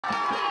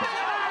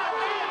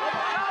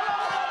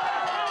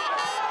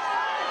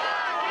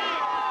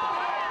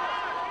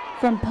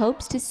From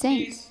popes to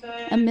saints,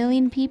 a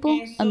million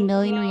people, a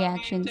million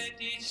reactions,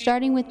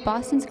 starting with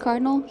Boston's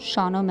Cardinal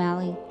Sean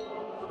O'Malley.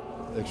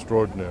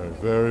 Extraordinary,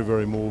 very,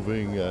 very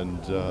moving, and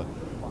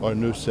our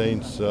new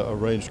saints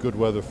arranged good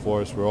weather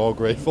for us. We're all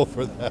grateful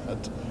for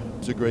that.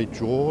 It's a great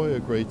joy, a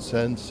great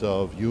sense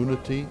of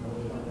unity,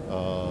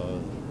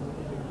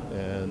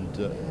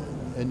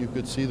 and you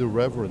could see the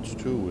reverence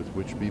too with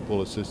which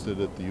people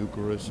assisted at the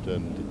Eucharist,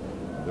 and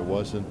there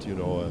wasn't,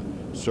 a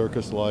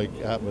circus-like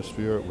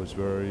atmosphere. It was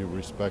very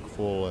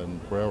respectful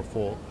and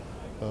prayerful.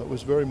 It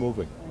was very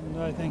moving.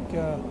 And I think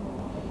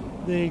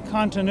the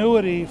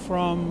continuity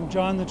from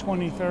John the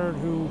 23rd,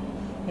 who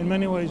in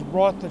many ways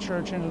brought the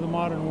church into the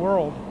modern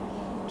world,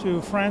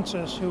 to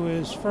Francis, who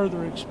is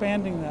further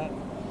expanding that,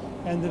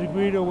 and the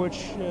degree to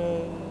which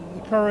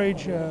the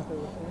courage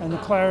and the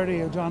clarity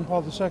of John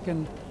Paul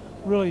II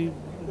really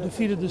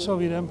defeated the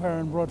Soviet Empire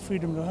and brought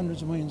freedom to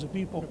hundreds of millions of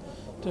people.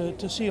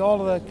 To see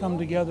all of that come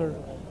together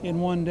in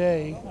one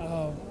day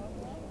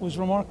was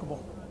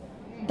remarkable.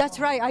 That's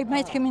right. I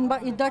met him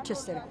in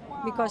Dorchester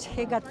because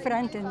he got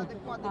friend in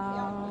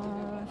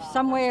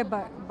somewhere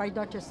by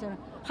Dorchester,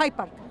 High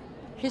Park.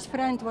 His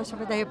friend was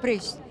over there, a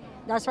priest.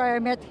 That's why I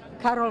met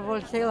Carol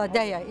Voltaire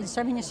in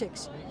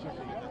 '76.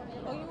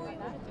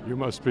 You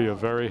must be a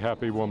very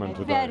happy woman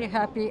today. Very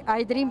happy.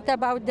 I dreamed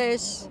about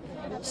this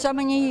so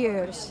many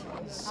years.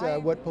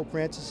 What Pope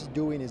Francis is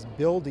doing is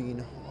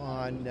building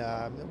on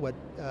what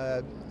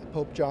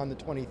Pope John the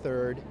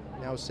 23rd,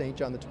 now St.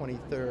 John the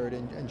 23rd,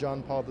 and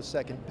John Paul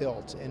II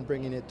built, and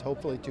bringing it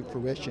hopefully to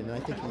fruition, and I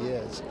think he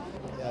is.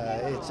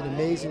 It's an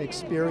amazing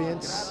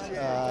experience.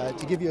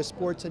 To give you a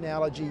sports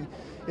analogy,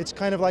 it's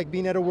kind of like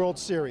being at a World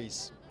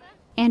Series.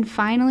 And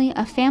finally,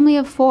 a family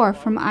of 4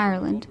 from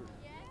Ireland.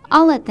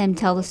 I'll let them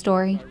tell the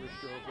story.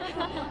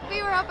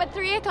 We were up at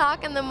 3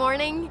 o'clock in the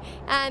morning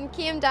and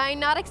came down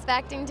not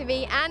expecting to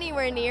be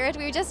anywhere near it.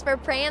 We just were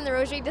praying the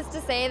rosary just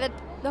to say that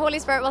the Holy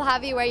Spirit will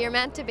have you where you're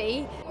meant to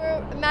be.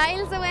 We're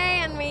miles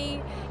away,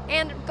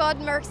 and God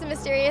works in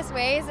mysterious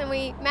ways, and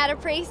we met a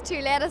priest who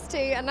led us to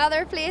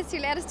another place,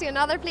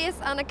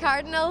 and a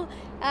cardinal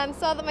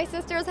saw that my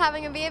sister was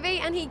having a baby,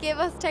 and he gave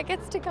us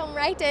tickets to come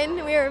right in.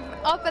 We were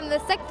up in the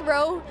 6th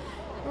row,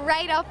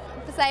 right up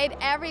beside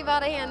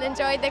everybody, and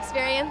enjoyed the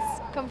experience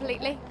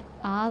completely.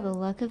 Ah, the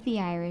luck of the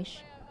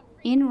Irish.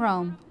 In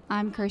Rome,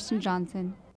 I'm Kirsten Johnson.